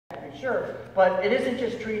sure. But it isn't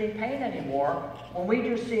just treating pain anymore. When we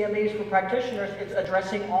do CMEs for practitioners, it's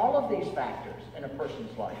addressing all of these factors in a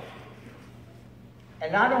person's life.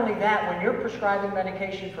 And not only that, when you're prescribing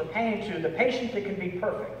medication for pain to the patient, it can be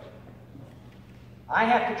perfect. I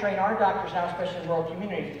have to train our doctors now, especially in rural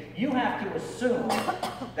communities. You have to assume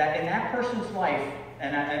that in that person's life,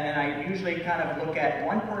 and I usually kind of look at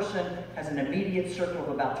one person has an immediate circle of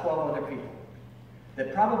about 12 other people,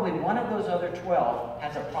 that probably one of those other 12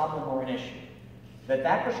 has a problem or an issue.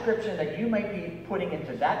 That prescription that you may be putting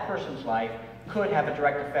into that person's life could have a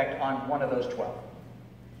direct effect on one of those 12.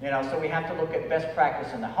 You know, so we have to look at best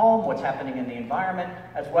practice in the home, what's happening in the environment,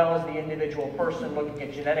 as well as the individual person, looking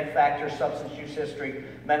at genetic factors, substance use history,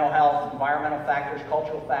 mental health, environmental factors,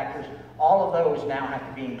 cultural factors. All of those now have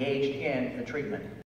to be engaged in the treatment.